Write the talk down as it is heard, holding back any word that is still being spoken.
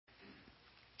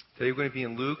Today we're going to be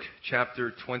in Luke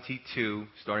chapter 22,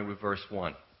 starting with verse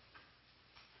 1.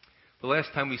 The last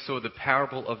time we saw the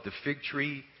parable of the fig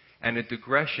tree and a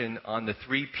digression on the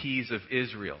 3 P's of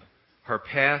Israel: her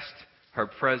past, her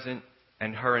present,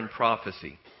 and her in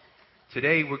prophecy.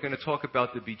 Today we're going to talk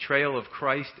about the betrayal of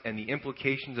Christ and the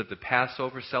implications of the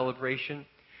Passover celebration,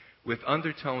 with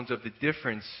undertones of the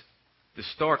difference, the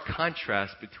stark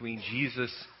contrast between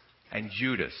Jesus and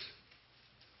Judas.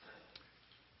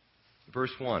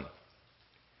 Verse 1.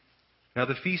 Now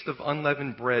the feast of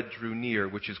unleavened bread drew near,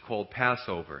 which is called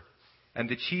Passover. And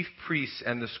the chief priests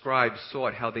and the scribes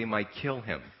sought how they might kill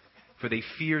him, for they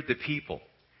feared the people.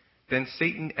 Then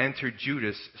Satan entered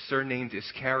Judas, surnamed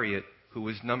Iscariot, who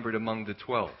was numbered among the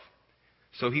 12.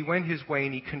 So he went his way,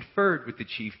 and he conferred with the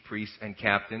chief priests and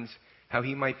captains how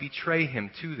he might betray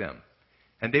him to them.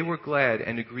 And they were glad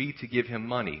and agreed to give him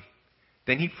money.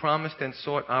 Then he promised and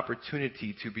sought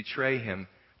opportunity to betray him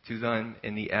to them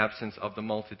in the absence of the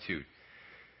multitude.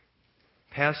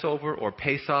 Passover, or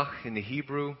Pesach in the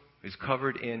Hebrew, is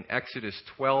covered in Exodus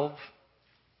 12,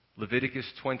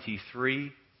 Leviticus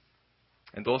 23,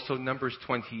 and also Numbers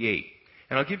 28.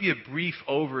 And I'll give you a brief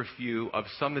overview of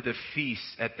some of the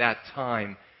feasts at that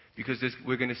time, because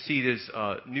we're going to see there's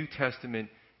New Testament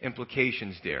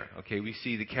implications there. Okay, we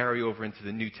see the carryover into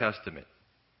the New Testament.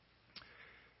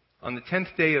 On the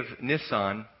 10th day of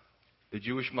Nisan, the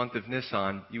Jewish month of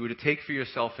Nisan, you were to take for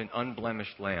yourself an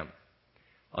unblemished lamb.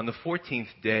 On the 14th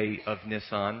day of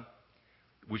Nisan,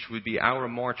 which would be our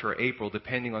March or April,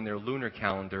 depending on their lunar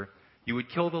calendar, you would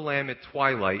kill the lamb at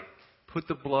twilight, put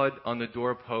the blood on the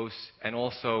doorposts and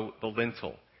also the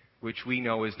lintel, which we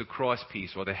know is the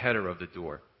crosspiece or the header of the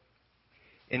door.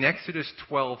 In Exodus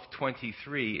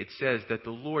 12:23, it says that the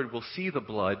Lord will see the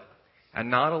blood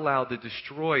and not allow the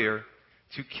destroyer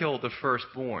to kill the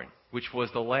firstborn, which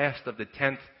was the last of the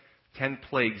 10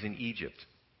 plagues in Egypt,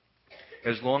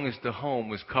 as long as the home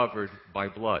was covered by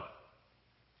blood.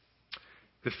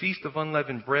 The Feast of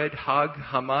Unleavened Bread, Hag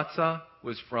HaMatzah,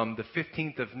 was from the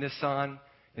 15th of Nisan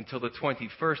until the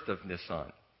 21st of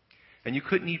Nisan. And you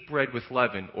couldn't eat bread with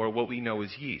leaven, or what we know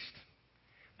as yeast.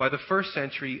 By the 1st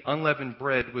century, unleavened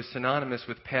bread was synonymous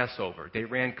with Passover. They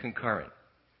ran concurrent.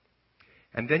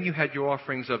 And then you had your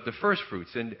offerings of the first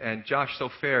fruits. And Josh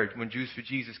Sofer, when Jews for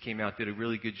Jesus came out, did a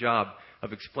really good job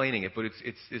of explaining it. But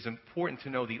it's important to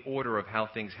know the order of how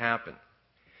things happen.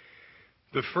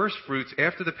 The first fruits,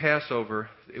 after the Passover,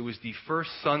 it was the first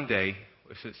Sunday.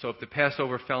 So if the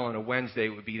Passover fell on a Wednesday,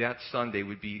 it would be that Sunday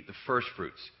would be the first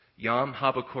fruits. Yom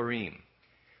HaBakurim.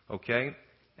 Okay?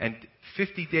 And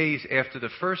 50 days after the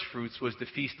first fruits was the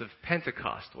Feast of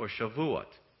Pentecost, or Shavuot.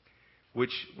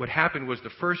 What happened was the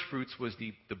first fruits was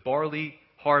the barley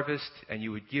harvest, and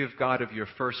you would give God of your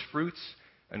first fruits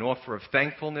an offer of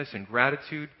thankfulness and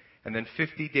gratitude. And then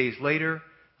 50 days later,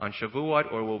 on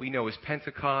Shavuot, or what we know as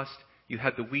Pentecost, you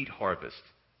had the wheat harvest.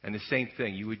 And the same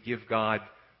thing, you would give God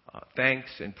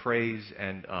thanks and praise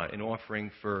and an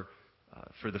offering for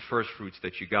the first fruits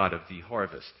that you got of the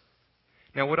harvest.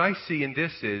 Now what I see in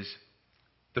this is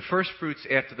the first fruits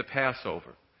after the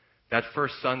Passover, that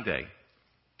first Sunday.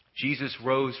 Jesus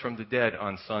rose from the dead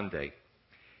on Sunday.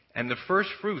 And the first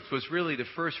fruits was really the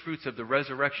first fruits of the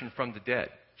resurrection from the dead.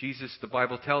 Jesus, the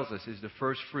Bible tells us, is the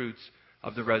first fruits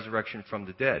of the resurrection from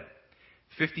the dead.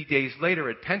 50 days later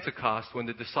at Pentecost, when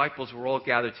the disciples were all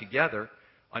gathered together,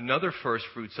 another first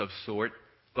fruits of sort,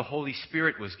 the Holy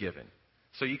Spirit was given.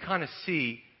 So you kind of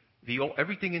see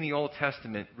everything in the Old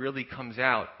Testament really comes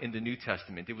out in the New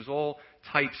Testament. It was all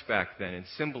types back then and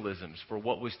symbolisms for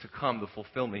what was to come, the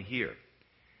fulfillment here.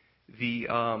 They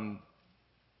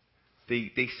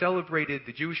celebrated,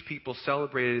 the Jewish people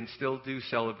celebrated and still do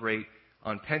celebrate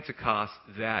on Pentecost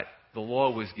that the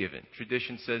law was given.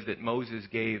 Tradition says that Moses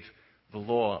gave the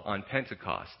law on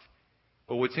Pentecost.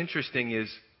 But what's interesting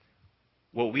is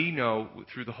what we know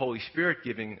through the Holy Spirit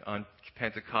giving on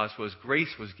Pentecost was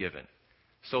grace was given.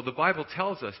 So the Bible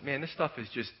tells us, man, this stuff is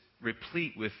just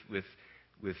replete with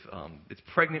it's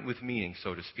pregnant with meaning,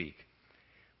 so to speak.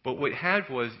 But what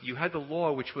you had the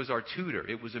law, which was our tutor.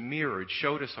 It was a mirror. It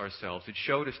showed us ourselves. It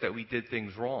showed us that we did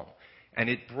things wrong. And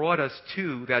it brought us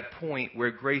to that point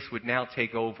where grace would now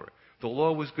take over. The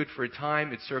law was good for a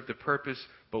time. It served a purpose.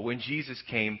 But when Jesus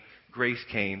came, grace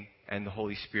came and the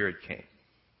Holy Spirit came.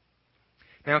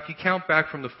 Now, if you count back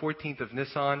from the 14th of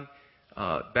Nisan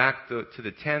back to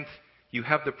the 10th, you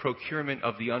have the procurement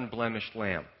of the unblemished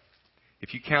lamb.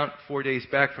 If you count 4 days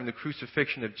back from the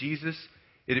crucifixion of Jesus,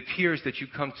 it appears that you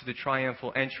come to the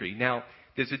triumphal entry. Now,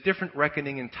 there's a different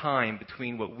reckoning in time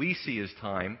between what we see as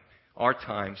time, our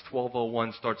times.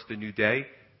 12:01 starts the new day,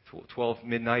 12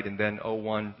 midnight, and then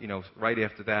 01, right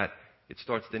after that, it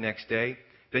starts the next day.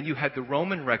 Then you had the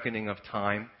Roman reckoning of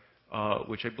time,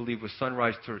 which I believe was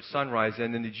sunrise to sunrise,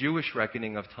 and then the Jewish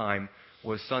reckoning of time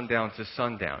was sundown to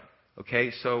sundown.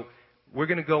 Okay, so we're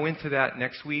going to go into that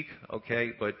next week,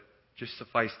 okay, but just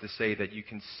suffice to say that you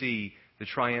can see the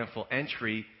triumphal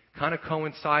entry kind of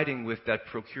coinciding with that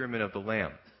procurement of the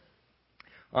Lamb.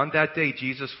 On that day,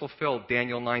 Jesus fulfilled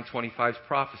Daniel 9:25's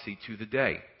prophecy to the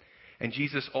day. And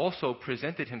Jesus also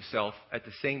presented himself at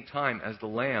the same time as the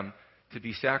Lamb to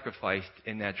be sacrificed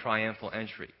in that triumphal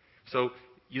entry. So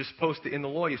you're supposed to, in the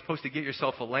law, you're supposed to get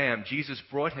yourself a lamb. Jesus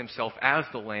brought himself as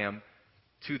the Lamb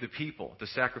to the people, the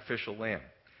sacrificial Lamb.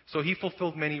 So he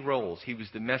fulfilled many roles. He was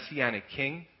the Messianic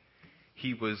King.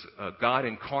 He was God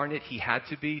incarnate. He had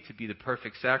to be the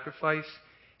perfect sacrifice.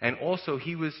 And also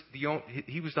he was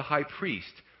the high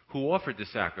priest who offered the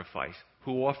sacrifice,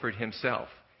 who offered himself.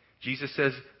 Jesus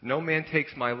says, "No man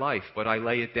takes my life, but I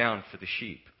lay it down for the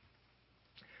sheep."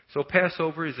 So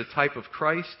Passover is a type of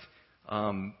Christ.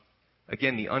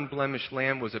 Again, the unblemished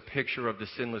lamb was a picture of the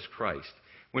sinless Christ.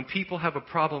 When people have a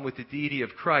problem with the deity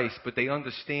of Christ, but they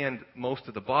understand most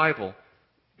of the Bible,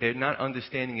 they're not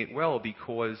understanding it well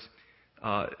because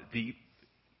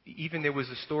even there was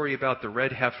a story about the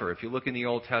red heifer. If you look in the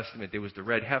Old Testament, there was the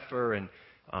red heifer, and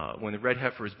when the red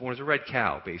heifer was born, it was a red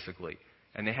cow, basically.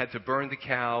 And they had to burn the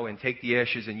cow and take the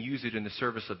ashes and use it in the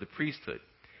service of the priesthood.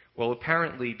 Well,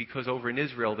 apparently, because over in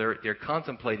Israel, they're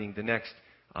contemplating the next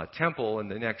temple and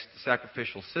the next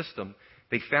sacrificial system,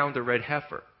 they found a red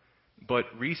heifer. But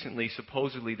recently,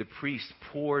 supposedly, the priest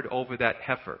poured over that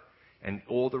heifer and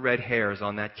all the red hairs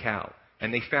on that cow.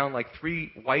 And they found like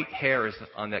 3 white hairs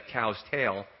on that cow's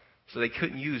tail, so they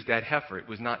couldn't use that heifer. It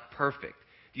was not perfect.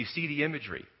 Do you see the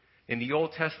imagery? In the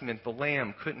Old Testament, the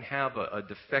lamb couldn't have a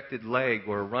defected leg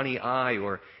or a runny eye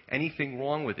or anything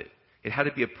wrong with it. It had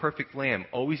to be a perfect lamb,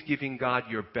 always giving God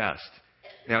your best.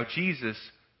 Now, Jesus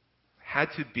had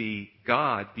to be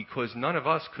God because none of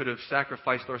us could have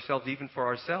sacrificed ourselves even for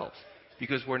ourselves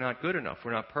because we're not good enough.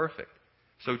 We're not perfect.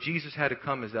 So Jesus had to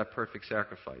come as that perfect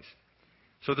sacrifice.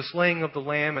 So the slaying of the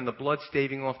lamb and the blood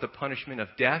staving off the punishment of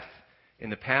death in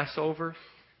the Passover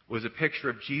was a picture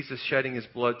of Jesus shedding his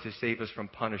blood to save us from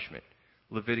punishment.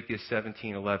 Leviticus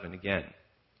 17:11 again.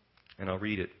 And I'll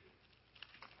read it.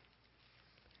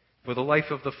 "For the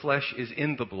life of the flesh is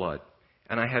in the blood,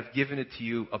 and I have given it to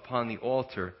you upon the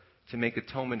altar to make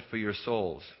atonement for your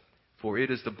souls. For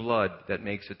it is the blood that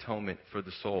makes atonement for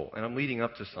the soul." And I'm leading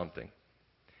up to something.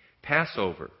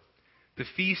 Passover, the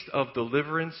feast of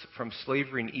deliverance from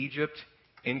slavery in Egypt,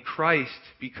 in Christ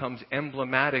becomes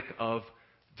emblematic of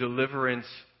deliverance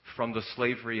from the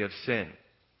slavery of sin.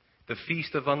 The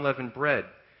feast of unleavened bread,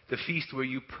 the feast where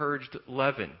you purged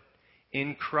leaven,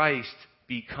 in Christ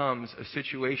becomes a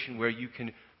situation where you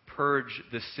can purge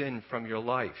the sin from your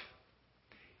life.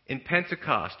 In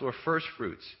Pentecost, or first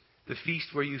fruits, the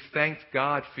feast where you thanked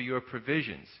God for your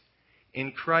provisions,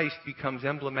 in Christ becomes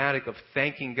emblematic of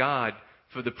thanking God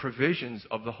for the provisions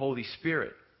of the Holy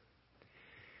Spirit.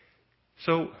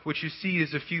 So what you see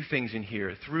is a few things in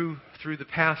here. Through the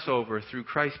Passover, through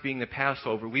Christ being the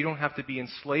Passover, we don't have to be in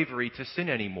slavery to sin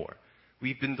anymore.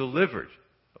 We've been delivered,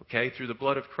 okay, through the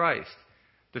blood of Christ.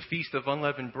 The Feast of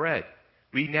Unleavened Bread.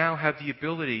 We now have the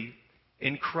ability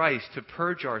in Christ to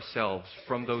purge ourselves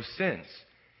from those sins.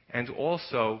 And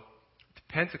also,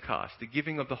 Pentecost, the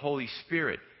giving of the Holy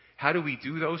Spirit. How do we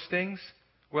do those things?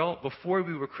 Well, before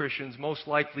we were Christians, most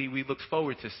likely we looked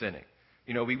forward to sinning.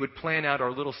 You know, we would plan out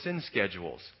our little sin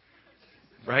schedules.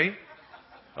 Right?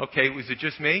 Okay, was it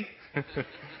just me?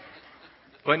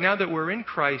 But now that we're in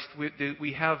Christ,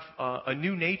 we have a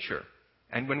new nature.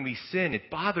 And when we sin, it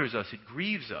bothers us, it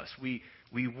grieves us. We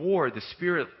war, the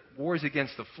Spirit wars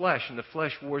against the flesh, and the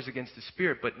flesh wars against the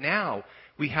Spirit. But now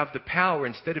we have the power,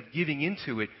 instead of giving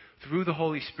into it, through the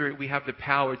Holy Spirit, we have the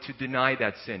power to deny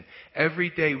that sin.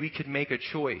 Every day we could make a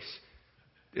choice.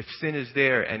 If sin is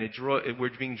there and we're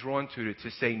being drawn to it,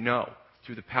 to say no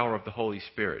through the power of the Holy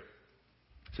Spirit.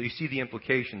 So you see the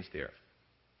implications there.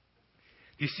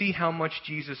 You see how much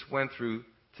Jesus went through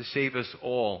to save us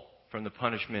all from the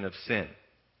punishment of sin.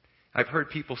 I've heard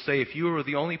people say, if you were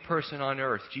the only person on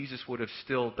earth, Jesus would have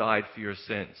still died for your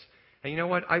sins. And you know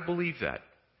what? I believe that.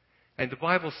 And the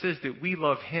Bible says that we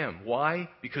love Him. Why?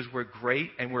 Because we're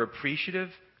great and we're appreciative?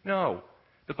 No.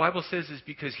 The Bible says it's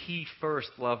because He first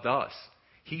loved us.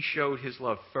 He showed His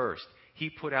love first. He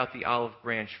put out the olive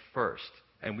branch first,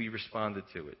 and we responded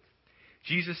to it.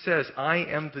 Jesus says, "I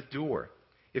am the door.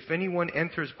 If anyone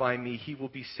enters by me, he will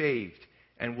be saved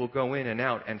and will go in and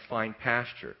out and find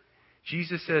pasture."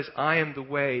 Jesus says, "I am the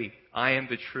way, I am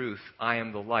the truth, I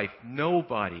am the life.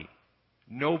 Nobody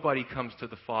comes to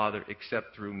the Father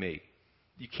except through me."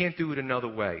 You can't do it another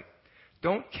way.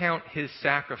 Don't count his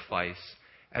sacrifice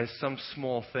as some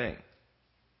small thing.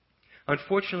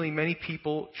 Unfortunately, many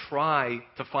people try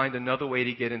to find another way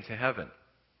to get into heaven.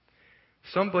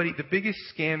 The biggest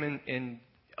scam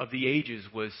of the ages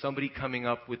was somebody coming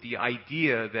up with the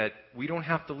idea that we don't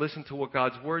have to listen to what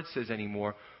God's Word says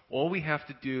anymore. All we have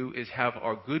to do is have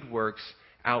our good works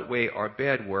outweigh our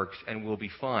bad works, and we'll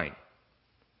be fine.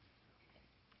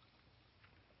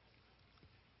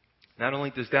 Not only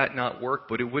does that not work,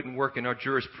 but it wouldn't work in our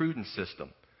jurisprudence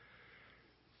system.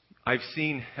 I've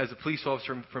seen, as a police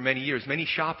officer for many years, many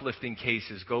shoplifting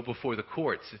cases go before the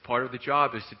courts. Part of the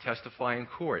job is to testify in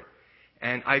court.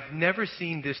 And I've never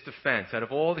seen this defense. Out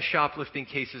of all the shoplifting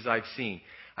cases I've seen,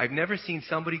 I've never seen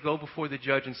somebody go before the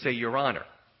judge and say, Your Honor,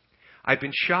 I've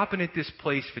been shopping at this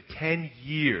place for 10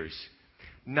 years.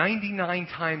 99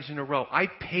 times in a row. I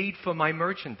paid for my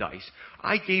merchandise.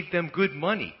 I gave them good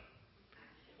money.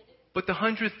 But the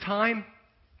 100th time,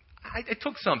 I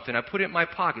took something. I put it in my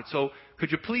pocket. So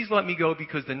could you please let me go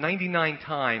because the 99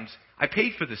 times I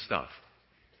paid for this stuff?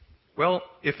 Well,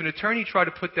 if an attorney tried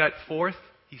to put that forth,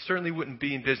 he certainly wouldn't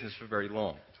be in business for very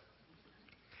long.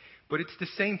 But it's the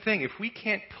same thing. If we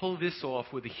can't pull this off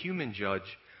with a human judge,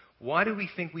 why do we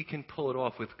think we can pull it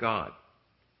off with God?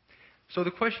 So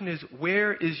the question is,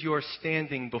 where is your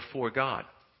standing before God?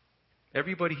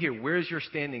 Everybody here, where is your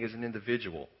standing as an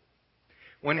individual?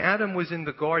 When Adam was in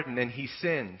the garden and he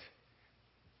sinned,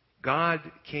 God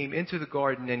came into the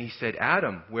garden and he said,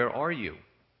 Adam, where are you?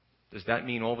 Does that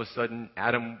mean all of a sudden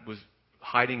Adam was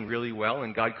hiding really well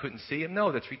and God couldn't see him?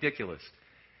 No, that's ridiculous.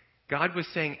 God was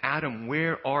saying, Adam,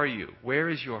 where are you? Where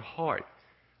is your heart?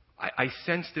 I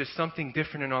sense there's something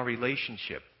different in our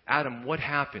relationship. Adam, what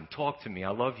happened? Talk to me. I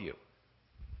love you.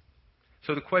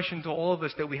 So the question to all of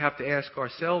us that we have to ask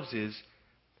ourselves is,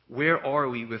 where are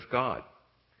we with God?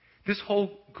 This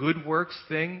whole good works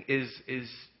thing is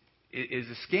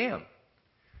a scam.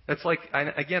 That's like,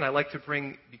 again, I like to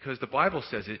bring, because the Bible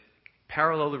says it,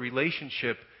 parallel the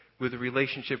relationship with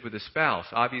a spouse.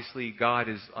 Obviously, God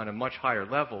is on a much higher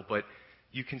level, but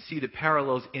you can see the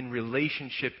parallels in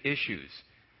relationship issues.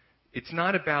 It's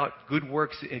not about good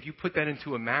works. If you put that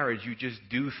into a marriage, you just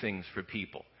do things for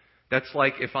people. That's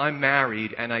like if I'm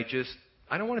married and I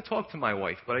don't want to talk to my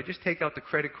wife, but I just take out the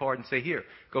credit card and say, here,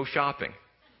 go shopping.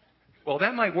 Well,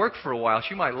 that might work for a while.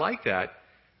 She might like that.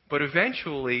 But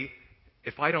eventually,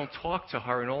 if I don't talk to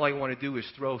her and all I want to do is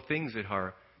throw things at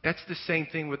her, that's the same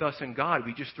thing with us and God.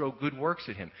 We just throw good works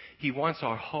at Him. He wants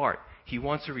our heart. He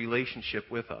wants a relationship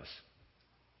with us.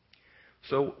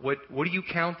 So what are you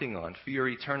counting on for your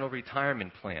eternal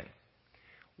retirement plan?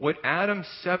 What Adam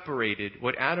separated,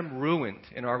 what Adam ruined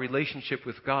in our relationship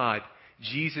with God,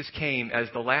 Jesus came as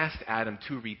the last Adam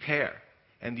to repair.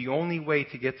 And the only way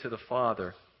to get to the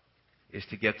Father is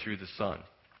to get through the Son.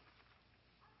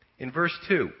 In verse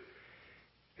 2,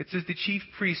 it says, the chief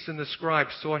priests and the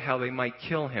scribes sought how they might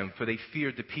kill him, for they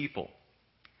feared the people.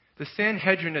 The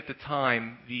Sanhedrin at the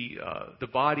time, the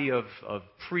body of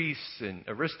priests and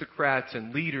aristocrats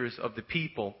and leaders of the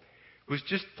people, was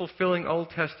just fulfilling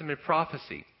Old Testament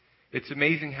prophecy. It's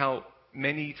amazing how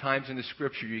many times in the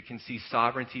Scripture you can see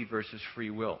sovereignty versus free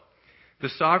will. The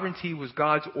sovereignty was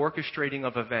God's orchestrating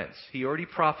of events. He already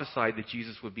prophesied that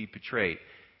Jesus would be betrayed.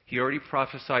 He already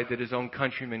prophesied that his own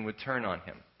countrymen would turn on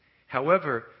him.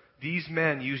 However, these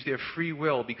men used their free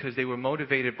will because they were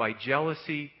motivated by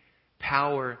jealousy,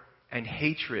 power, and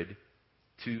hatred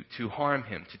to harm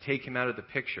him, to take him out of the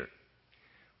picture.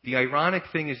 The ironic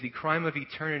thing is the crime of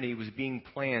eternity was being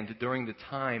planned during the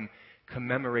time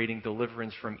commemorating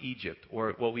deliverance from Egypt,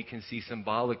 or what we can see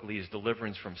symbolically as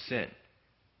deliverance from sin.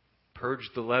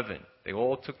 Purged the leaven. They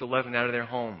all took the leaven out of their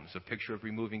homes, a picture of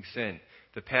removing sin.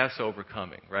 The Passover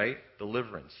coming, right?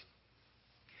 Deliverance.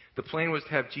 The plan was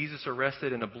to have Jesus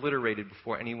arrested and obliterated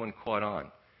before anyone caught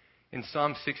on. In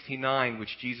Psalm 69,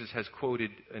 which Jesus has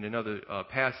quoted in another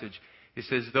passage, it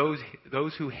says,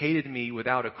 those who hated me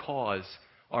without a cause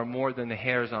are more than the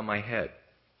hairs on my head.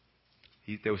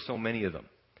 There were so many of them.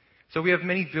 So we have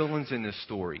many villains in this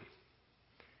story.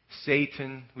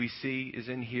 Satan, we see, is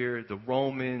in here. The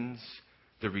Romans,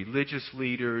 the religious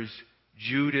leaders,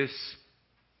 Judas,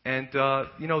 and,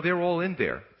 they're all in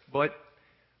there. But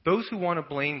those who want to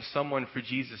blame someone for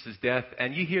Jesus' death,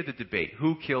 and you hear the debate,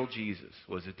 who killed Jesus?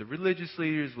 Was it the religious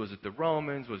leaders? Was it the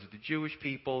Romans? Was it the Jewish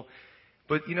people?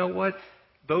 But you know what?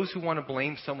 Those who want to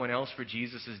blame someone else for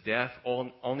Jesus' death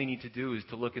only need to do is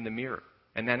to look in the mirror.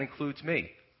 And that includes me.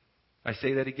 I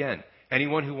say that again.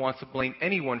 Anyone who wants to blame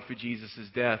anyone for Jesus'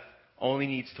 death only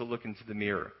needs to look into the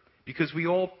mirror. Because we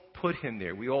all put him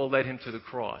there. We all led him to the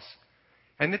cross.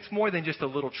 And it's more than just a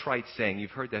little trite saying.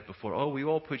 You've heard that before. Oh, we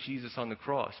all put Jesus on the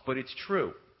cross. But it's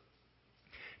true.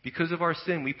 Because of our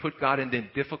sin, we put God in a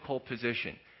difficult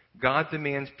position. God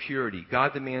demands purity.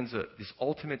 God demands this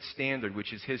ultimate standard,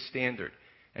 which is His standard.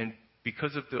 And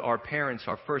because of our parents,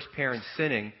 our first parents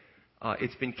sinning,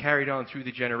 it's been carried on through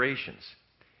the generations.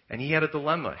 And He had a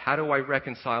dilemma. How do I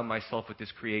reconcile myself with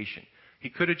this creation? He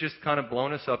could have just kind of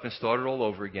blown us up and started all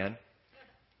over again.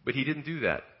 But He didn't do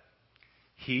that.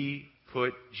 He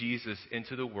put Jesus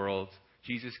into the world.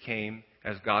 Jesus came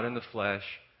as God in the flesh,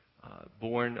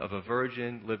 born of a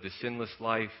virgin, lived a sinless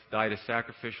life, died a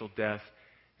sacrificial death,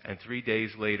 and 3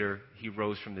 days later, He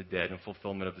rose from the dead in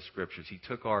fulfillment of the Scriptures. He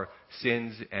took our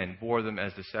sins and bore them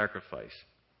as the sacrifice.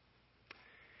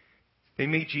 They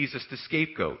made Jesus the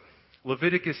scapegoat.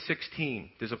 Leviticus 16,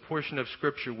 there's a portion of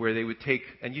Scripture where they would take,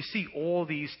 and you see all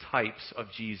these types of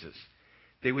Jesus.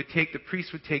 The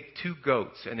priests would take 2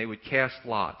 goats and they would cast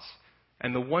lots.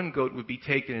 And the one goat would be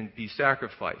taken and be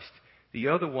sacrificed. The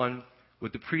other one,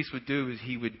 what the priest would do is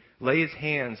he would lay his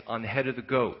hands on the head of the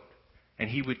goat. And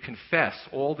he would confess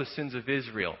all the sins of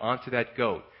Israel onto that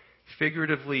goat,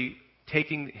 figuratively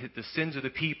taking the sins of the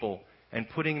people and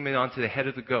putting them onto the head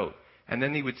of the goat. And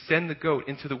then he would send the goat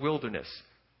into the wilderness,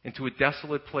 into a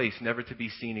desolate place, never to be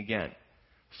seen again.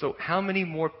 So how many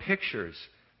more pictures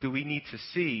do we need to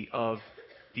see of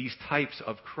these types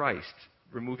of Christ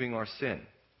removing our sin?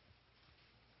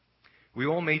 We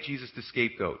all made Jesus the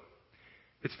scapegoat.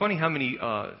 It's funny how many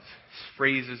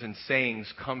phrases and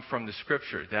sayings come from the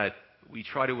Scripture that we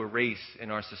try to erase in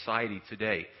our society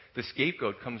today. The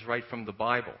scapegoat comes right from the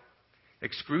Bible.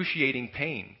 Excruciating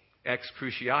pain, ex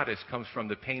cruciatus, comes from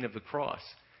the pain of the cross.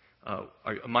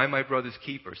 Am I my brother's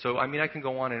keeper? So, I can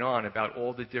go on and on about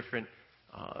all the different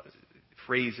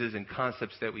phrases and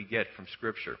concepts that we get from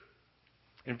Scripture.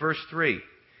 In verse 3,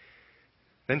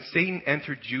 then Satan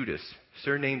entered Judas,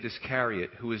 surnamed Iscariot,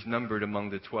 who was numbered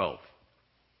among the 12.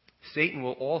 Satan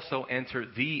will also enter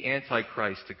the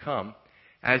Antichrist to come,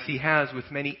 as he has with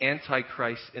many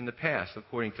antichrists in the past,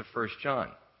 according to 1 John.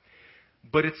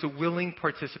 But it's a willing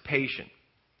participation.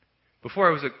 Before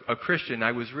I was a Christian,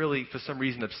 I was really, for some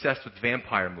reason, obsessed with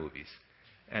vampire movies.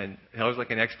 And I was like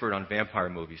an expert on vampire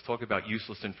movies. Talk about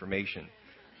useless information.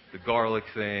 The garlic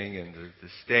thing and the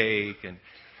steak.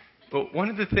 But one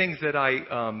of the things that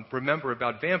I remember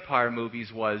about vampire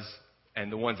movies was,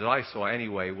 and the ones that I saw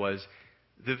anyway, was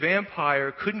the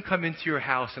vampire couldn't come into your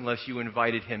house unless you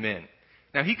invited him in.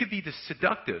 Now, he could be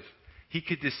seductive. He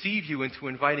could deceive you into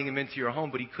inviting him into your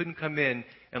home, but he couldn't come in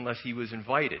unless he was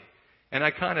invited. And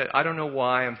I don't know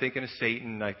why I'm thinking of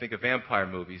Satan, I think of vampire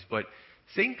movies, but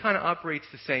Satan kind of operates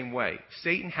the same way.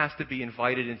 Satan has to be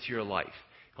invited into your life.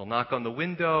 He'll knock on the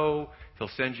window, he'll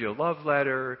send you a love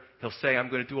letter, he'll say, I'm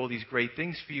going to do all these great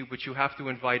things for you, but you have to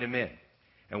invite him in.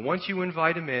 And once you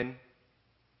invite him in,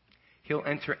 he'll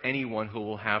enter anyone who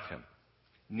will have him.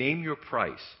 Name your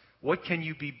price. What can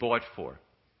you be bought for?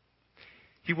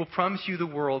 He will promise you the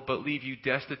world, but leave you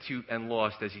destitute and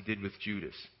lost, as he did with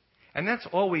Judas. And that's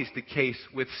always the case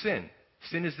with sin.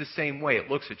 Sin is the same way. It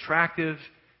looks attractive.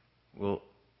 Well,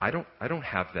 I don't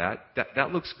have that.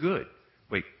 That looks good.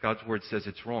 Wait, God's word says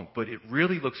it's wrong, but it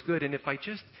really looks good. And if I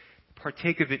just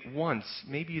partake of it once,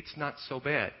 maybe it's not so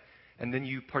bad. And then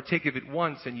you partake of it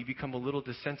once and you become a little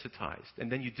desensitized.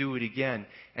 And then you do it again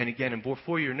and again. And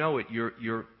before you know it,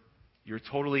 you're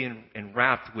totally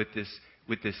enwrapped with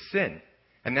this sin.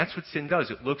 And that's what sin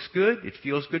does. It looks good. It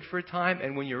feels good for a time.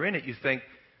 And when you're in it, you think,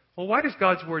 well, why does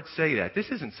God's word say that? This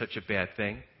isn't such a bad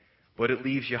thing. But it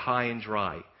leaves you high and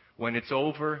dry. When it's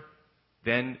over,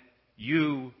 then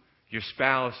you, your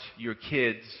spouse, your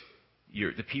kids,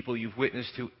 the people you've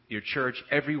witnessed to, your church,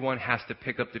 everyone has to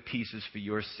pick up the pieces for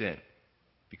your sin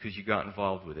because you got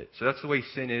involved with it. So that's the way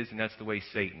sin is, and that's the way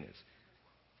Satan is.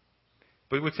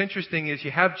 But what's interesting is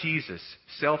you have Jesus,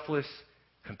 selfless,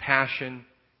 compassion,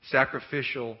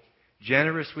 sacrificial,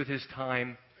 generous with his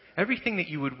time, everything that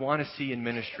you would want to see in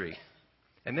ministry.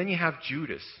 And then you have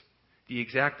Judas, the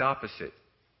exact opposite.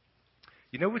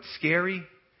 You know what's scary?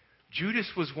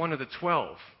 Judas was one of the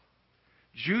 12.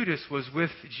 Judas was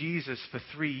with Jesus for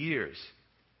 3 years.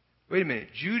 Wait a minute.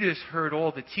 Judas heard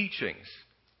all the teachings.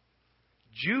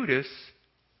 Judas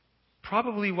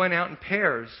probably went out in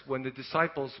pairs when the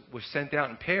disciples were sent out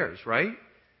in pairs, right?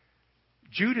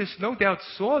 Judas no doubt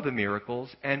saw the miracles,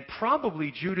 and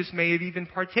probably Judas may have even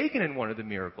partaken in one of the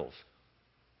miracles.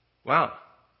 Wow.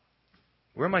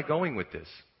 Where am I going with this?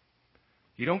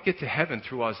 You don't get to heaven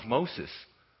through osmosis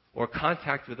or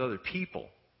contact with other people.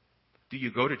 Do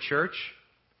you go to church?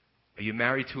 Are you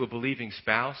married to a believing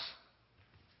spouse?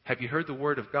 Have you heard the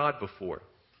word of God before?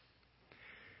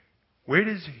 Where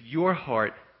does your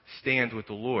heart stand with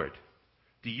the Lord?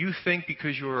 Do you think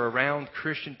because you're around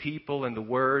Christian people and the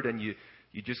word and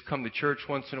you just come to church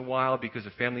once in a while because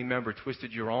a family member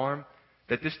twisted your arm,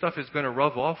 that this stuff is going to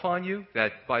rub off on you,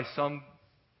 that by some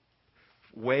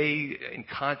way in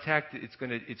contact,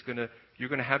 you're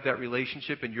going to have that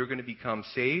relationship and you're going to become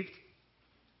saved.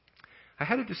 I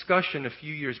had a discussion a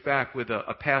few years back with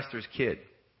a pastor's kid.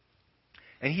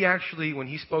 And he actually, when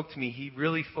he spoke to me, he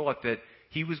really thought that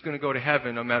he was going to go to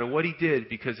heaven no matter what he did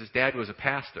because his dad was a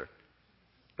pastor.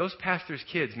 Those pastors'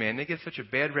 kids, man, they get such a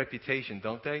bad reputation,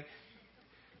 don't they?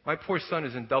 My poor son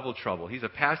is in double trouble. He's a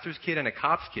pastor's kid and a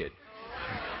cop's kid.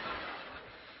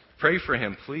 Pray for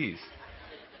him, please.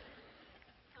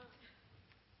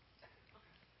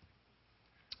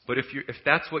 But if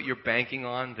that's what you're banking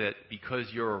on, that because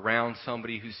you're around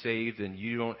somebody who's saved and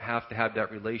you don't have to have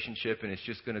that relationship and it's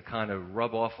just going to kind of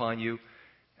rub off on you,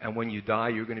 and when you die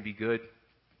you're going to be good,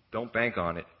 don't bank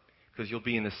on it, because you'll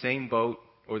be in the same boat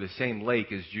or the same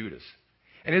lake as Judas.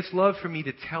 And it's love for me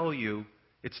to tell you,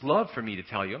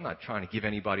 I'm not trying to give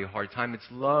anybody a hard time, it's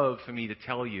love for me to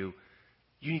tell you,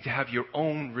 you need to have your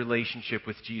own relationship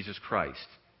with Jesus Christ.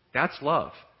 That's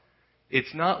love.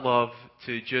 It's not love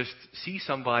to just see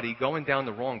somebody going down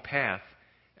the wrong path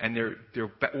and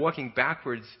they're walking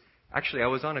backwards. Actually, I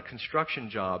was on a construction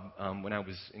job when I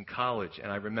was in college, and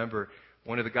I remember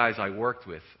one of the guys I worked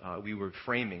with, we were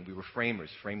framers,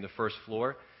 framed the first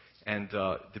floor, and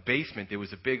the basement, there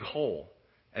was a big hole,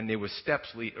 and there was steps,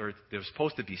 or there was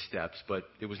supposed to be steps, but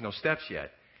there was no steps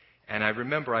yet. And I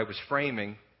remember I was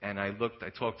framing, and I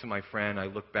talked to my friend, I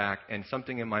looked back, and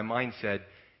something in my mind said,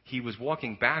 he was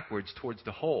walking backwards towards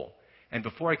the hole. And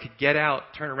before I could get out,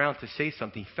 turn around to say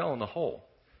something, he fell in the hole.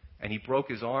 And he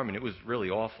broke his arm, and it was really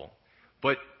awful.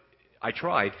 But I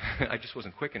tried. I just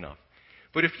wasn't quick enough.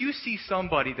 But if you see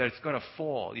somebody that's going to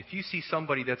fall, if you see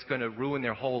somebody that's going to ruin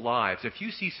their whole lives, if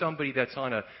you see somebody that's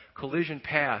on a collision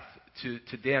path to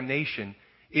damnation,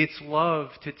 it's love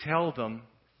to tell them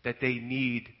that they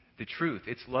need the truth.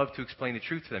 It's love to explain the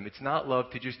truth to them. It's not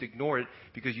love to just ignore it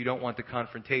because you don't want the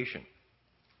confrontation.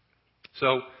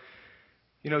 So,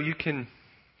 you can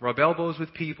rub elbows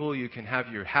with people, you can have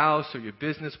your house or your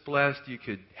business blessed, you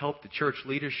could help the church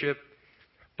leadership.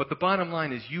 But the bottom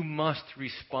line is you must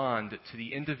respond to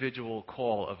the individual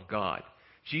call of God.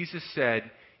 Jesus said,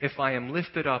 if I am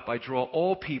lifted up, I draw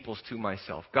all peoples to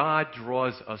myself. God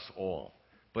draws us all.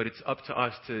 But it's up to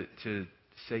us to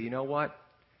say, you know what?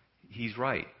 He's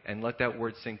right. And let that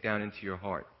word sink down into your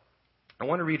heart. I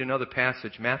want to read another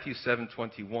passage, Matthew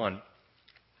 7:21.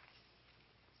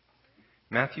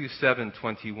 Matthew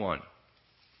 7:21.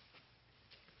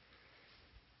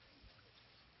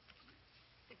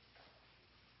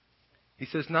 He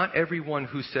says, not everyone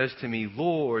who says to me,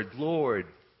 Lord, Lord,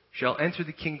 shall enter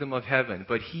the kingdom of heaven,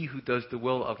 but he who does the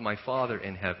will of my Father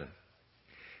in heaven.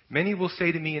 Many will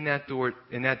say to me in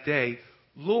that day,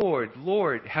 Lord,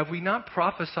 Lord, have we not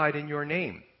prophesied in your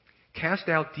name, cast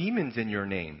out demons in your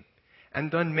name,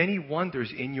 and done many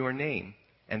wonders in your name?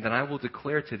 And then I will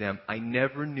declare to them, I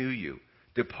never knew you.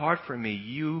 Depart from me,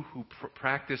 you who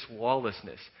practice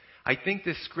lawlessness. I think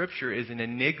this scripture is an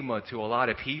enigma to a lot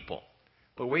of people.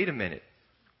 But wait a minute.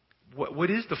 What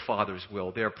is the Father's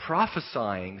will? They're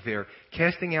prophesying. They're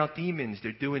casting out demons.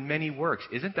 They're doing many works.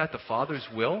 Isn't that the Father's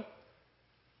will?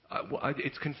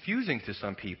 It's confusing to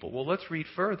some people. Well, let's read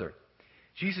further.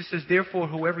 Jesus says, therefore,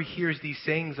 whoever hears these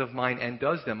sayings of mine and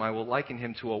does them, I will liken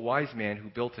him to a wise man who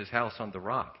built his house on the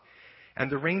rock.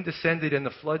 And the rain descended, and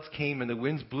the floods came, and the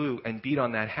winds blew and beat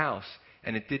on that house,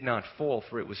 and it did not fall,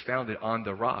 for it was founded on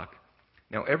the rock.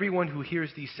 Now everyone who hears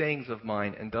these sayings of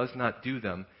mine and does not do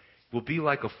them will be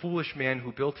like a foolish man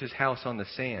who built his house on the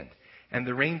sand. And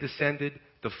the rain descended,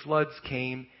 the floods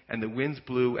came, and the winds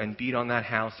blew and beat on that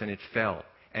house, and it fell,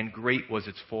 and great was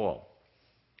its fall.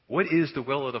 What is the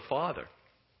will of the Father?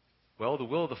 Well, the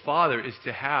will of the Father is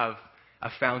to have a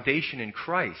foundation in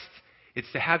Christ.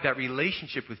 It's to have that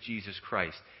relationship with Jesus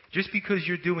Christ. Just because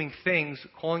you're doing things,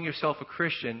 calling yourself a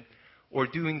Christian, or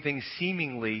doing things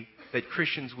seemingly that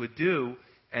Christians would do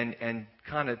and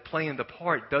kind of playing the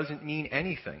part doesn't mean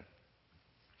anything.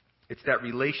 It's that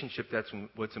relationship that's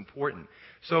what's important.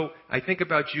 So I think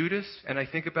about Judas and I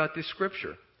think about this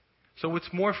scripture. So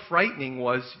what's more frightening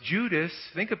was Judas,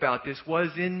 think about this, was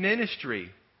in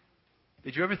ministry.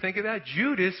 Did you ever think of that?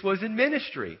 Judas was in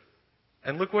ministry.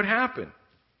 And look what happened.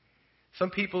 Some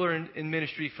people are in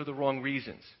ministry for the wrong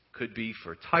reasons. Could be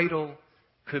for title,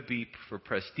 could be for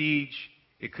prestige,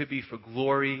 it could be for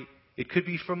glory, it could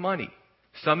be for money.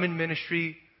 Some in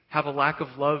ministry have a lack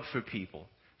of love for people.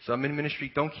 Some in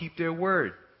ministry don't keep their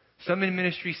word. Some in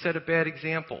ministry set a bad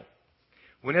example.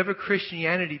 Whenever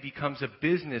Christianity becomes a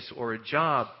business or a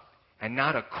job and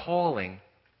not a calling,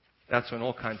 that's when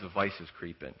all kinds of vices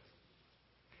creep in.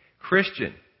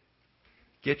 Christian,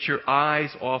 get your eyes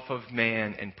off of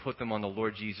man and put them on the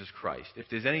Lord Jesus Christ. If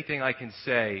there's anything I can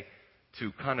say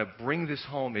to kind of bring this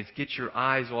home, it's get your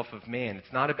eyes off of man.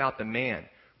 It's not about the man.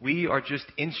 We are just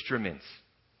instruments.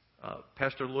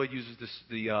 Pastor Lloyd uses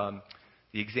the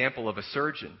example of a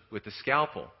surgeon with a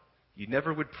scalpel. You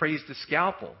never would praise the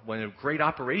scalpel when a great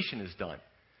operation is done.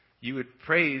 You would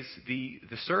praise the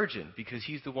surgeon because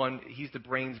he's the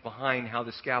brains behind how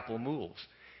the scalpel moves.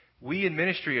 We in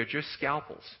ministry are just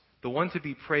scalpels. The one to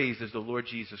be praised is the Lord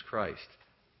Jesus Christ.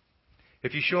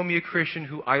 If you show me a Christian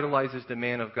who idolizes the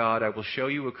man of God, I will show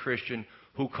you a Christian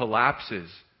who collapses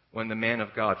when the man of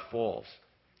God falls.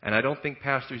 And I don't think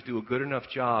pastors do a good enough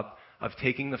job of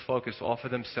taking the focus off of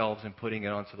themselves and putting it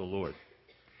onto the Lord.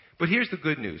 But here's the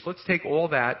good news. Let's take all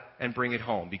that and bring it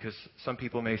home, because some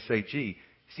people may say, gee,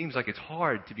 it seems like it's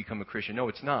hard to become a Christian. No,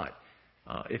 it's not.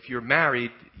 If you're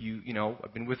married, you know,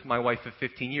 I've been with my wife for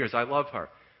 15 years. I love her.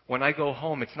 When I go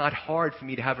home, it's not hard for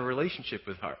me to have a relationship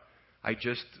with her.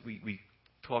 We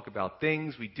talk about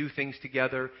things, we do things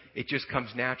together. It just comes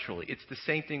naturally. It's the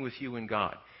same thing with you and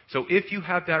God. So if you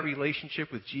have that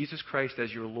relationship with Jesus Christ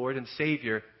as your Lord and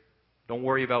Savior, don't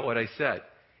worry about what I said.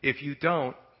 If you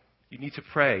don't, you need to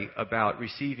pray about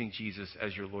receiving Jesus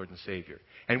as your Lord and Savior.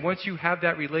 And once you have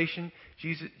that relation,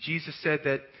 Jesus said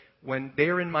that when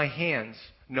they're in my hands,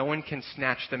 no one can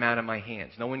snatch them out of my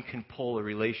hands. No one can pull your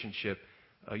relationship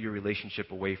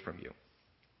away from you.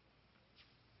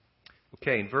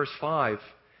 Okay, in verse 5, it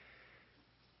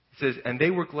says, and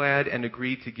they were glad and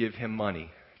agreed to give him money.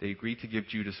 They agreed to give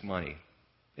Judas money.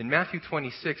 In Matthew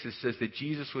 26, it says that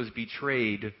Jesus was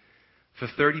betrayed for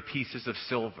 30 pieces of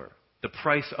silver, the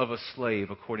price of a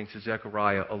slave, according to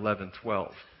Zechariah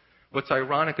 11:12. What's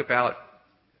ironic about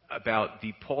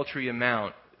the paltry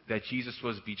amount that Jesus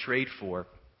was betrayed for,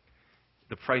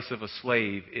 the price of a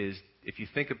slave, is, if you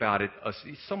think about it,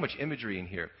 there's so much imagery in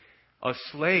here. A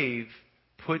slave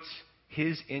puts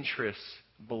his interests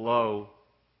below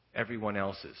everyone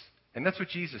else's. And that's what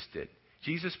Jesus did.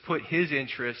 Jesus put his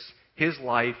interests, his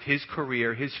life, his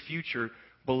career, his future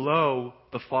below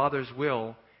the Father's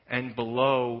will and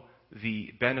below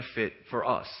the benefit for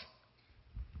us.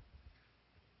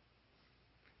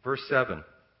 Verse 7.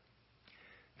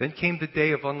 Then came the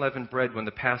day of unleavened bread when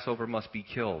the Passover must be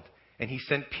killed. And he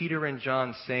sent Peter and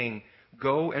John, saying,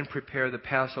 go and prepare the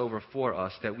Passover for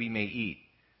us, that we may eat.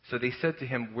 So they said to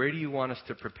him, where do you want us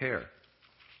to prepare?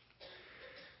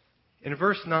 In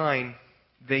verse 9,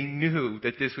 they knew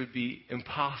that this would be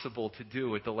impossible to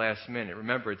do at the last minute.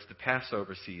 Remember, it's the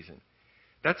Passover season.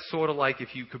 That's sort of like,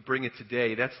 if you could bring it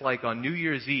today, that's like on New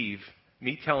Year's Eve,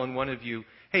 me telling one of you,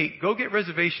 hey, go get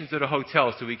reservations at a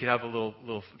hotel so we can have a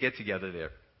little get-together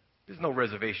there. There's no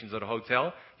reservations at a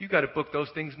hotel. You've got to book those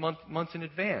things months in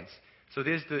advance. So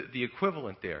there's the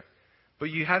equivalent there. But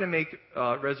you had to make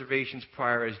reservations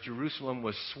prior, as Jerusalem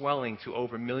was swelling to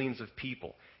over millions of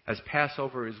people, as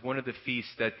Passover is one of the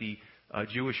feasts that the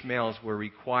Jewish males were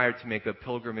required to make a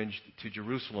pilgrimage to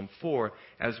Jerusalem for,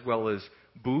 as well as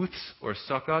Booths or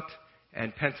Sukkot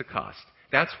and Pentecost.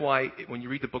 That's why when you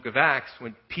read the book of Acts,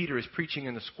 when Peter is preaching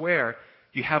in the square,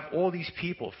 you have all these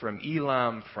people from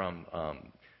Elam, from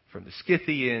the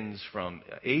Scythians, from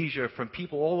Asia, from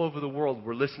people all over the world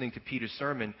were listening to Peter's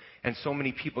sermon, and so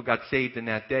many people got saved in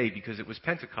that day because it was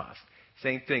Pentecost.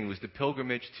 Same thing, it was the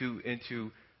pilgrimage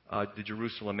into the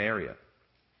Jerusalem area.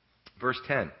 Verse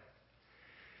 10.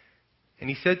 And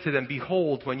he said to them,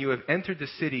 behold, when you have entered the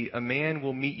city, a man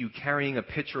will meet you carrying a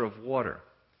pitcher of water.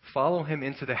 Follow him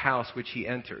into the house which he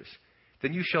enters.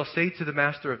 Then you shall say to the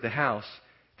master of the house,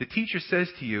 the teacher says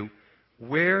to you,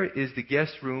 where is the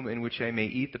guest room in which I may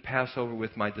eat the Passover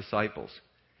with my disciples?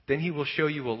 Then he will show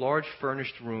you a large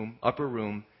furnished room, upper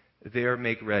room, there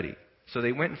make ready. So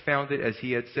they went and found it as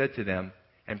he had said to them,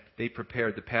 and they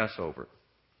prepared the Passover.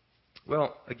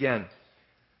 Well, again,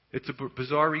 it's a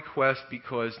bizarre request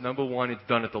because, number one, it's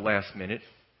done at the last minute.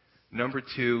 Number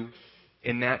two,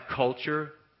 in that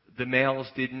culture, the men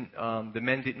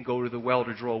didn't go to the well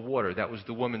to draw water. That was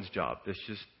the woman's job. That's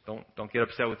just, don't get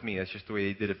upset with me. That's just the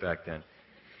way they did it back then.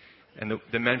 And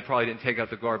the men probably didn't take out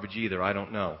the garbage either. I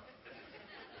don't know.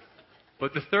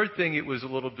 But the third thing it was a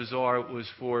little bizarre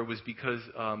was because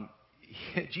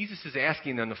Jesus is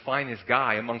asking them to find this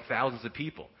guy among thousands of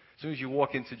people. As soon as you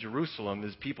walk into Jerusalem,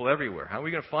 there's people everywhere. How are we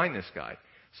going to find this guy?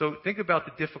 So think about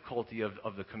the difficulty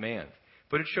of the command.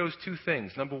 But it shows two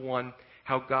things. Number one,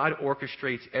 how God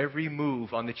orchestrates every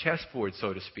move on the chessboard,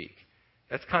 so to speak.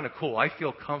 That's kind of cool. I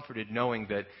feel comforted knowing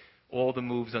that all the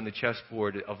moves on the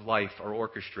chessboard of life are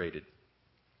orchestrated.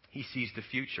 He sees the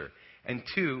future. And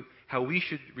two, how we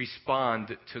should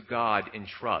respond to God in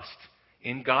trust.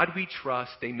 In God we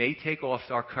trust. They may take off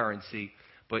our currency,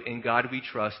 but in God we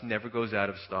trust never goes out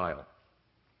of style.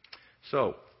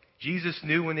 So, Jesus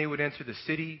knew when they would enter the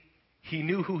city. He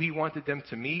knew who he wanted them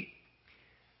to meet.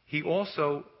 He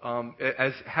also,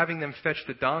 as having them fetch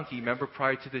the donkey, remember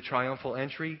prior to the triumphal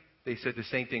entry, they said the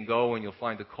same thing, go and you'll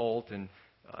find a colt, and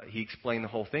he explained the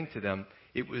whole thing to them.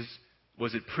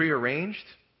 Was it prearranged?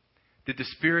 Did the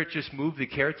Spirit just move the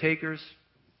caretakers?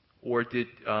 Or did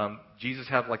Jesus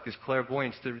have like this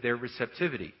clairvoyance to their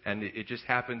receptivity, and it just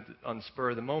happened on the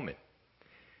spur of the moment?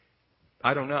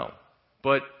 I don't know.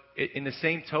 But in the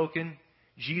same token,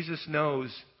 Jesus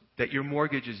knows that your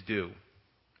mortgage is due.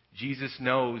 Jesus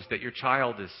knows that your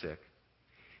child is sick.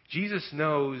 Jesus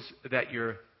knows that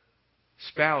your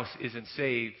spouse isn't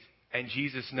saved, and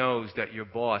Jesus knows that your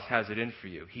boss has it in for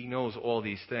you. He knows all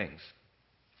these things.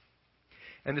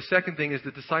 And the second thing is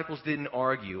the disciples didn't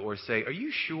argue or say, are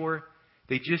you sure?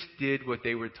 They just did what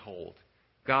they were told.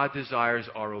 God desires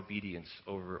our obedience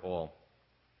over all.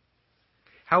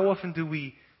 How often do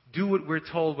we do what we're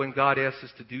told when God asks us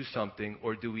to do something,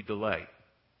 or do we delay?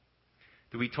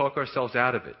 Do we talk ourselves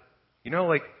out of it? You know,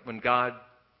 like when God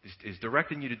is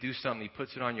directing you to do something, he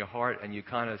puts it on your heart, and you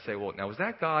kind of say, well, now was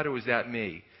that God or was that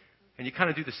me? And you kind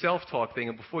of do the self-talk thing,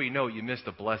 and before you know it, you missed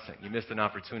a blessing. You missed an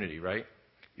opportunity, right?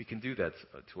 We can do that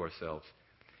to ourselves.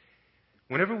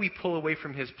 Whenever we pull away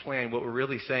from his plan, what we're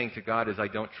really saying to God is, I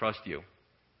don't trust you.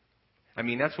 I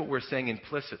mean, that's what we're saying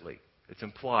implicitly. It's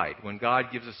implied. When God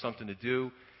gives us something to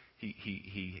do,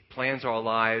 he plans our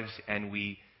lives, and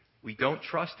we don't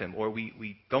trust him, or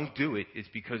we don't do it. It's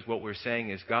because what we're saying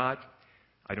is, God,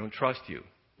 I don't trust you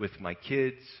with my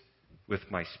kids, with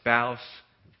my spouse,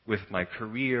 with my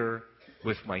career,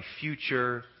 with my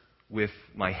future, with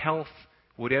my health,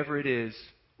 whatever it is.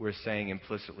 We're saying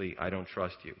implicitly, I don't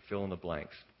trust you. Fill in the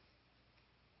blanks.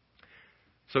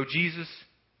 So Jesus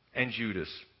and Judas,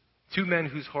 two men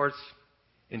whose hearts'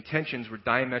 intentions were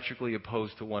diametrically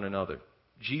opposed to one another.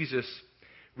 Jesus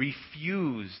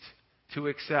refused to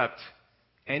accept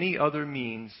any other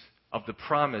means of the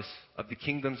promise of the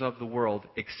kingdoms of the world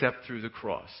except through the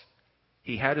cross.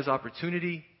 He had his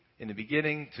opportunity in the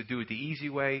beginning to do it the easy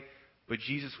way, but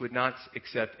Jesus would not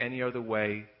accept any other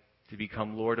way to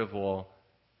become Lord of all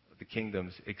the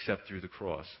kingdoms except through the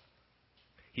cross.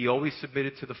 He always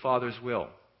submitted to the Father's will.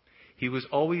 He was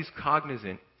always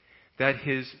cognizant that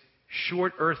his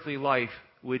short earthly life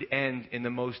would end in the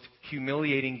most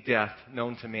humiliating death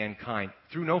known to mankind,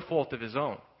 through no fault of his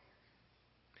own.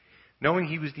 Knowing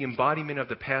he was the embodiment of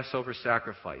the Passover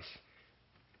sacrifice.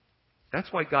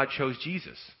 That's why God chose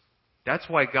Jesus. That's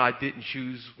why God didn't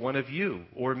choose one of you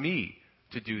or me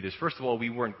to do this. First of all,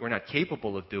 we're not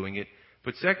capable of doing it.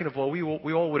 But second of all, we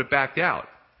all would have backed out.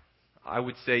 I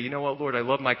would say, you know what, Lord, I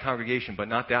love my congregation, but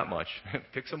not that much.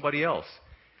 Pick somebody else.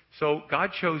 So God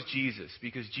chose Jesus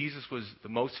because Jesus was the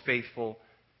most faithful,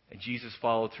 and Jesus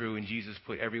followed through, and Jesus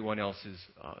put everyone else's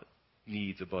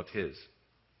needs above his.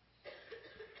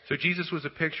 So Jesus was a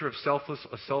picture of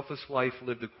a selfless life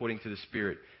lived according to the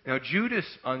Spirit. Now Judas,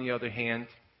 on the other hand,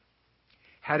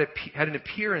 had an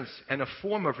appearance and a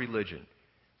form of religion.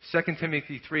 2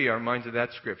 Timothy 3 reminds of that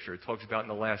scripture. It talks about in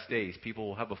the last days, people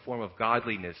will have a form of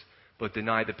godliness, but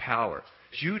deny the power.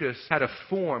 Judas had a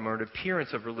form or an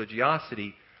appearance of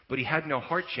religiosity, but he had no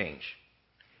heart change.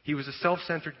 He was a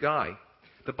self-centered guy.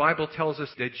 The Bible tells us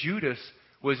that Judas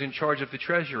was in charge of the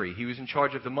treasury. He was in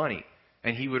charge of the money.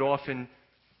 And he would often,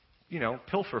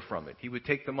 pilfer from it. He would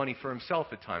take the money for himself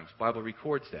at times. The Bible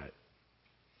records that.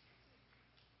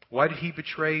 Why did he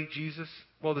betray Jesus?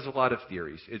 Well, there's a lot of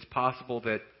theories. It's possible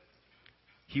that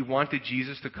he wanted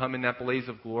Jesus to come in that blaze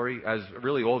of glory, as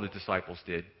really all the disciples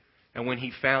did. And when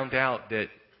he found out that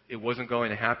it wasn't going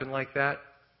to happen like that,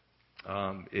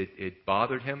 it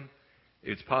bothered him.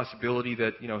 It's a possibility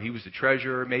that, he was the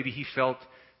treasurer. Maybe he felt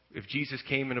if Jesus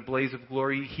came in a blaze of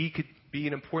glory, he could be in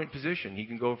an important position. He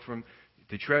can go from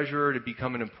the treasurer to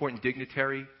become an important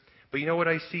dignitary. But you know what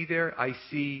I see there? I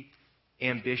see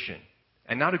ambition.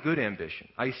 And not a good ambition.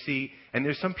 And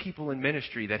there's some people in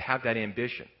ministry that have that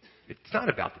ambition. It's not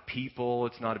about the people.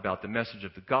 It's not about the message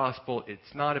of the gospel.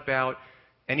 It's not about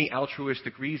any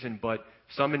altruistic reason, but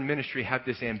some in ministry have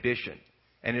this ambition.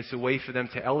 And it's a way for them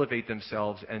to elevate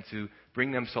themselves and to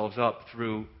bring themselves up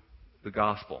through the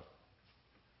gospel.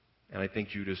 And I think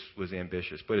Judas was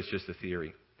ambitious, but it's just a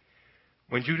theory.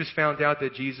 When Judas found out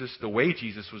that the way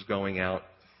Jesus was going out,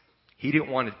 he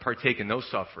didn't want to partake in those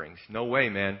sufferings. No way,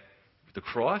 man. The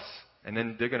cross, and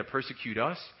then they're going to persecute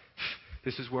us.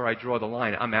 This is where I draw the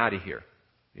line. I'm out of here.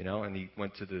 And he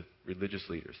went to the religious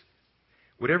leaders.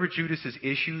 Whatever Judas's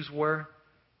issues were,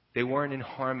 they weren't in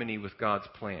harmony with God's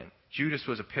plan. Judas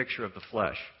was a picture of the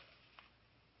flesh.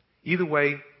 Either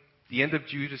way, the end of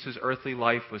Judas' earthly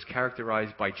life was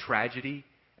characterized by tragedy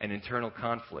and internal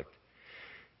conflict.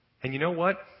 And you know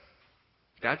what?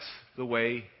 That's the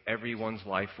way everyone's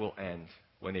life will end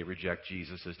when they reject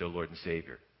Jesus as their Lord and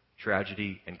Savior.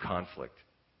 Tragedy and conflict.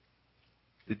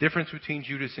 The difference between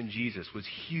Judas and Jesus was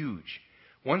huge.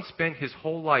 One spent his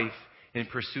whole life in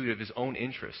pursuit of his own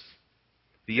interests.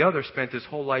 The other spent his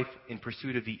whole life in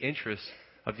pursuit of the interests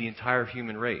of the entire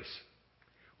human race.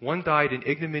 One died an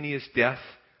ignominious death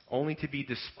only to be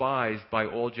despised by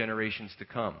all generations to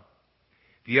come.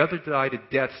 The other died a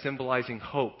death symbolizing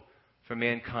hope for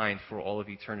mankind for all of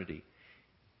eternity.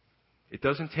 It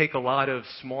doesn't take a lot of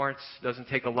smarts, doesn't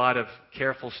take a lot of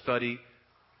careful study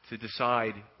to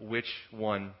decide which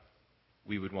one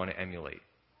we would want to emulate.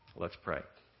 Let's pray.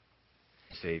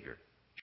 Savior.